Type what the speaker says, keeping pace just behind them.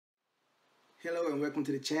Hello and welcome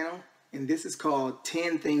to the channel, and this is called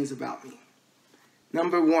 10 Things About Me.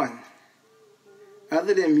 Number 1,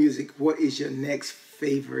 other than music, what is your next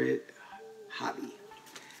favorite hobby?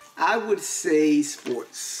 I would say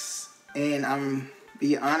sports, and I'm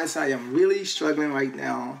be honest, I am really struggling right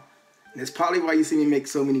now, and that's probably why you see me make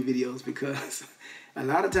so many videos, because a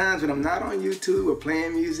lot of times when I'm not on YouTube or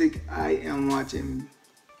playing music, I am watching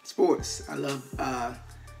sports. I love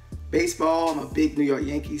baseball. I'm a big New York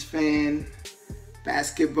Yankees fan.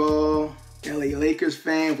 Basketball, LA Lakers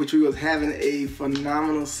fan, which we was having a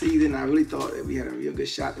phenomenal season. I really thought that we had a real good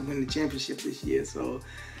shot to win the championship this year, so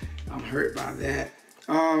I'm hurt by that.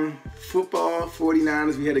 Football,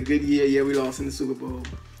 49ers, we had a good year. Yeah, we lost in the Super Bowl.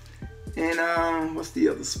 And what's the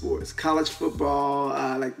other sports? College football,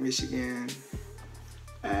 I like Michigan.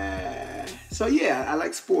 So yeah, I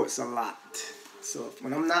like sports a lot. So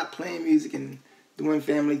when I'm not playing music and doing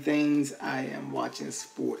family things, I am watching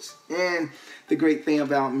sports. And the great thing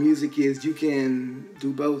about music is you can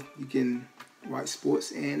do both. You can watch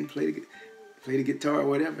sports and play the guitar or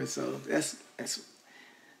whatever. So that's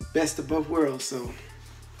best of both worlds. So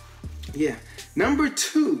yeah. Number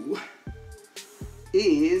 2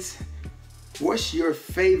 is, what's your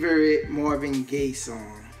favorite Marvin Gaye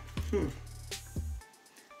song?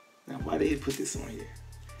 Now why did he put this on here?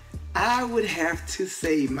 I would have to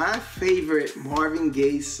say my favorite Marvin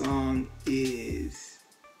Gaye song is,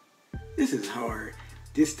 this is hard,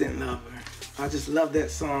 Distant Lover. I just love that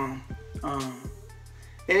song. And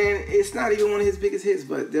it's not even one of his biggest hits,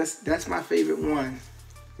 but that's my favorite one,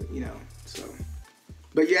 you know, so.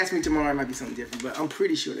 But you ask me tomorrow, it might be something different, but I'm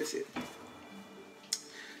pretty sure that's it.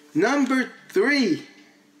 Number 3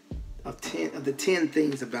 of the 10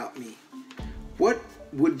 things about me. What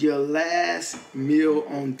would your last meal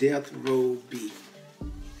on death row be?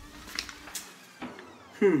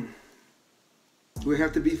 Would it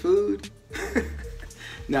have to be food?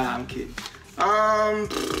 Nah, I'm kidding.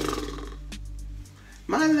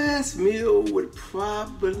 My last meal would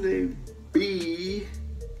probably be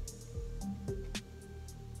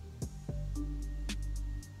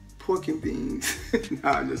pork and beans.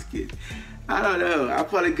 Nah, I'm just kidding. I don't know. I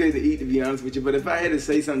probably couldn't eat, to be honest with you. But if I had to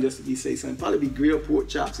say something, just to say something, probably be grilled pork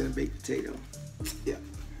chops and a baked potato. Yeah.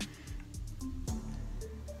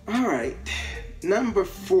 All right. Number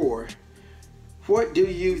 4. What do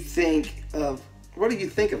you think of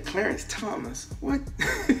Clarence Thomas? What?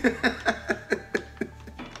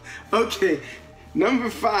 Okay. Number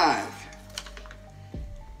 5.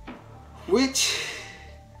 Which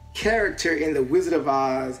character in The Wizard of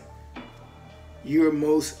Oz you're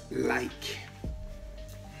most like?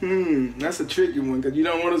 That's a tricky one, because you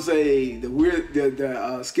don't want to say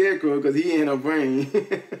the Scarecrow, because he ain't no brain.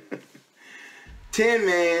 Tin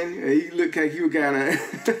Man, he looked like he was kind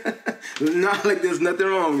of not like there's nothing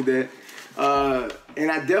wrong with that. And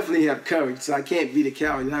I definitely have courage, so I can't be the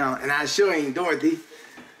cowardly lion, and I sure ain't Dorothy.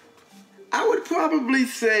 I would probably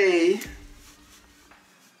say,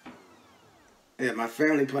 yeah, my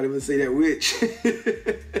family probably would say that witch.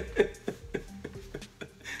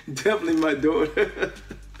 Definitely my daughter.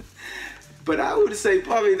 But I would say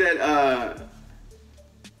probably that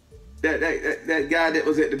that guy that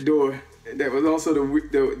was at the door, that was also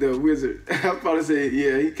the wizard. I'd probably say,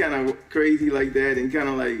 yeah, he kind of crazy like that, and kind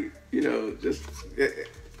of like, you know, just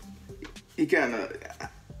he kind of,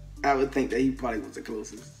 I would think that he probably was the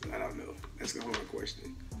closest. I don't know. That's a hard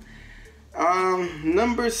question.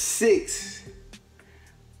 Number 6.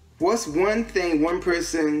 What's one thing one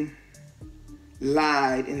person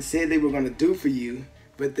lied and said they were going to do for you,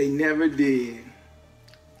 but they never did?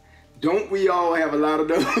 Don't we all have a lot of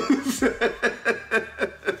those?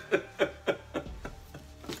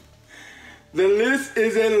 The list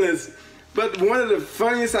is endless. But one of the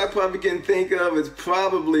funniest I probably can think of is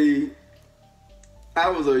probably, I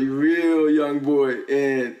was a real young boy,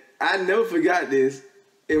 and I never forgot this.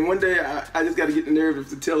 And one day I just got to get the nerve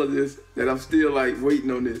to tell her this, that I'm still like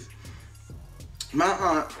waiting on this. My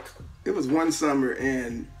aunt, it was one summer,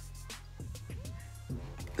 and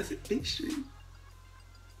was it Beach Street?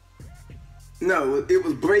 No, it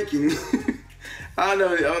was Breaking. I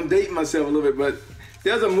don't know, I'm dating myself a little bit, but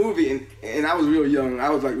there's a movie, and I was real young. I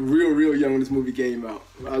was like real young when this movie came out.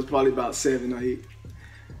 I was probably about 7 or 8.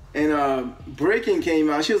 And Breaking came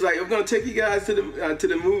out. She was like, "I'm gonna take you guys to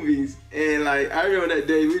the movies." And like, I remember that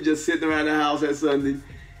day, we were just sitting around the house that Sunday,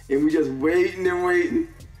 and we just waiting and waiting.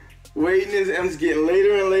 And it's getting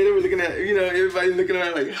later and later. We're looking at, you know, everybody looking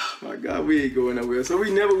around like, oh my God, we ain't going nowhere. So we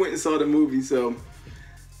never went and saw the movie. So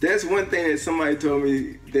that's one thing that somebody told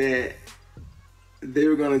me that they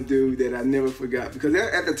were gonna do that I never forgot. Because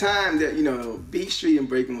at the time that, you know, Beach Street and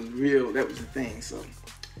Breaking was real, that was the thing. So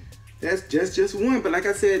That's just one, but like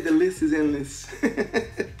I said, the list is endless.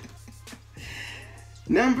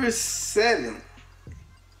 Number 7.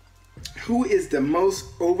 Who is the most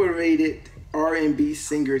overrated R&B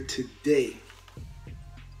singer today?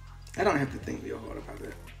 I don't have to think real hard about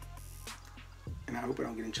that. And I hope I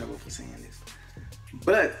don't get in trouble for saying this.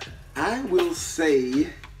 But I will say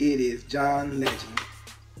it is John Legend.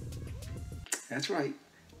 That's right,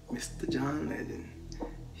 Mr. John Legend.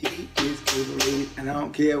 He is overrated, and I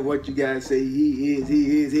don't care what you guys say. He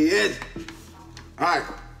is. All right.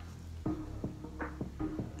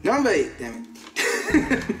 Number 8, damn it.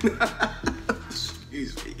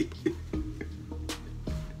 Excuse me.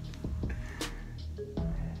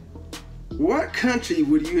 What country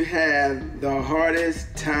would you have the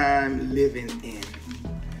hardest time living in?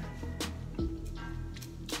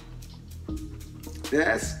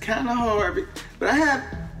 That's kind of hard, but I have,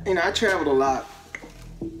 I traveled a lot,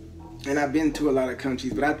 and I've been to a lot of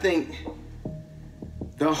countries, but I think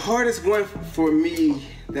the hardest one for me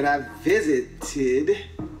that I visited,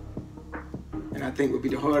 and I think would be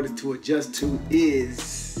the hardest to adjust to,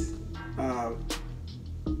 is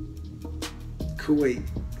Kuwait.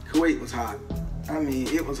 Kuwait was hot. I mean,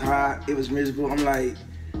 it was hot, it was miserable. I'm like,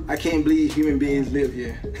 I can't believe human beings live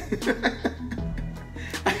here.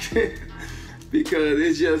 I can't. Because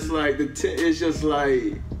it's just like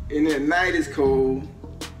and at night it's cold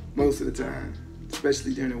most of the time,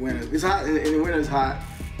 especially during the winter. It's hot, in the winter it's hot,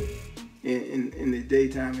 in the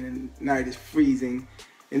daytime, and in the night it's freezing.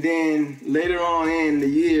 And then later on in the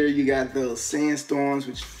year, you got those sandstorms,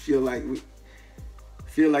 which feel like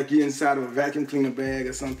you're inside of a vacuum cleaner bag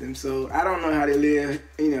or something. So I don't know how they live.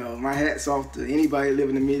 My hat's off to anybody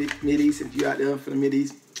living in the Mideast. If you're out there for the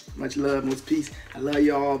Mideast, much love, much peace. I love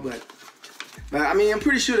y'all, but I mean, I'm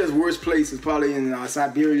pretty sure there's worse places, probably in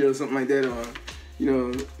Siberia or something like that, or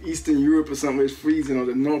Eastern Europe or something where it's freezing, or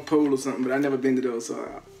the North Pole or something. But I've never been to those,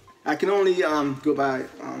 so I can only go by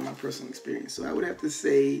my personal experience. So I would have to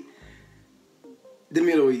say the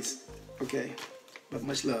Middle East. Okay, but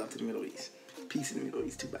much love to the Middle East. Peace in the Middle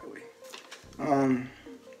East too, by the way.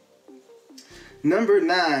 Number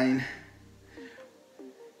 9.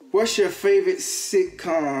 What's your favorite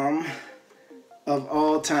sitcom of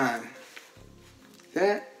all time?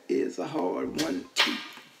 That is a hard one too.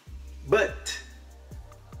 But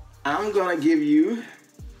I'm gonna give you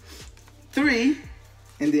 3,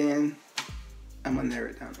 and then I'm gonna narrow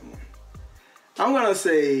it down to 1. I'm gonna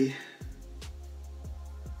say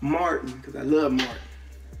Martin, because I love Martin.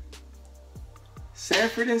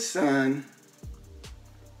 Sanford and Son,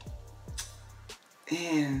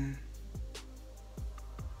 and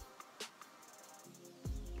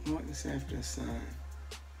Martin, Sanford and Son.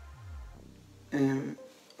 And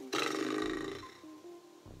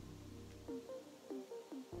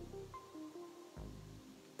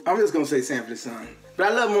I'm just gonna say Sanford and Son, but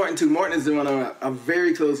I love Martin too. Martin is the runner-up, a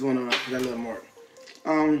very close runner-up, because I love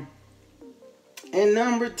Martin. And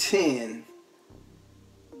number 10,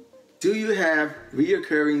 do you have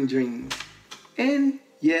reoccurring dreams? And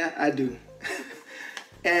yeah, I do.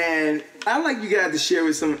 And I'd like you guys to share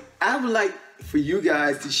with I would like for you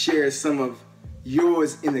guys to share some of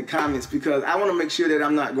yours in the comments, because I want to make sure that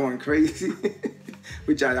I'm not going crazy,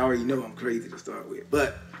 which I already know I'm crazy to start with.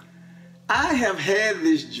 But I have had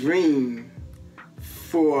this dream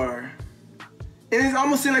and it's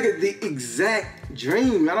almost like the exact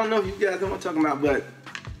dream. I don't know if you guys know what I'm talking about, but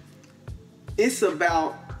it's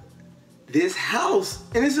about this house,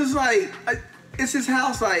 and it's just like, it's this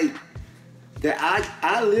house like that.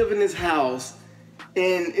 I live in this house,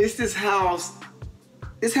 and it's this house.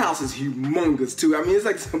 This house is humongous too. I mean, it's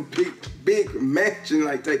like some big mansion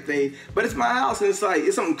like type thing, but it's my house, and it's like,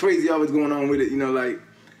 it's something crazy always going on with it.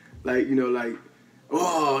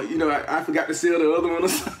 I forgot to sell the other one or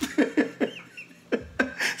something.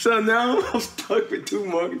 So now I'm stuck with 2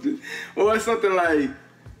 mortgages, or something like,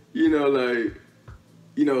 I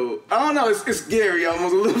don't know. It's scary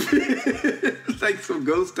almost a little bit. It's like some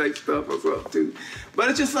ghost type stuff or something too. But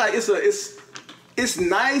it's just like it's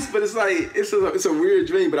nice, but it's like it's a weird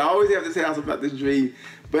dream. But I always have this house about this dream.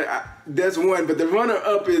 But that's one. But the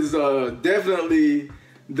runner-up is definitely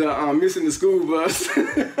the missing the school bus.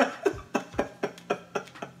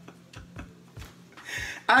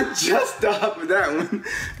 I just stopped with that one,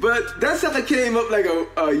 but that stuff came up like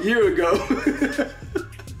a year ago.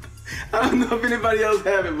 I don't know if anybody else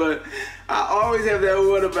have it, but I always have that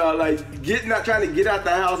one about like not trying to get out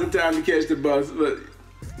the house in time to catch the bus. But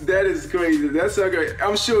that is crazy. That's so great.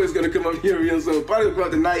 I'm sure it's gonna come up here real soon. Probably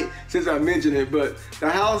about tonight since I mentioned it. But the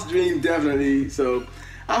house dream definitely. So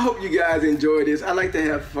I hope you guys enjoy this. I like to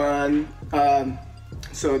have fun.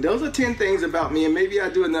 So those are 10 things about me, and maybe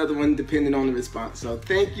I'll do another one depending on the response. So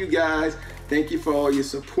thank you guys. Thank you for all your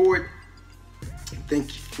support.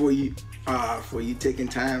 Thank you for you taking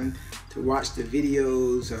time to watch the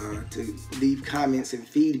videos, to leave comments and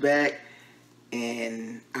feedback.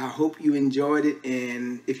 And I hope you enjoyed it.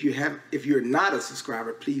 And if you're not a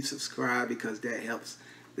subscriber, please subscribe, because that helps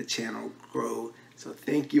the channel grow. So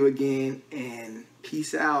thank you again, and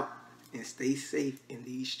peace out, and stay safe in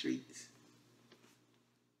these streets.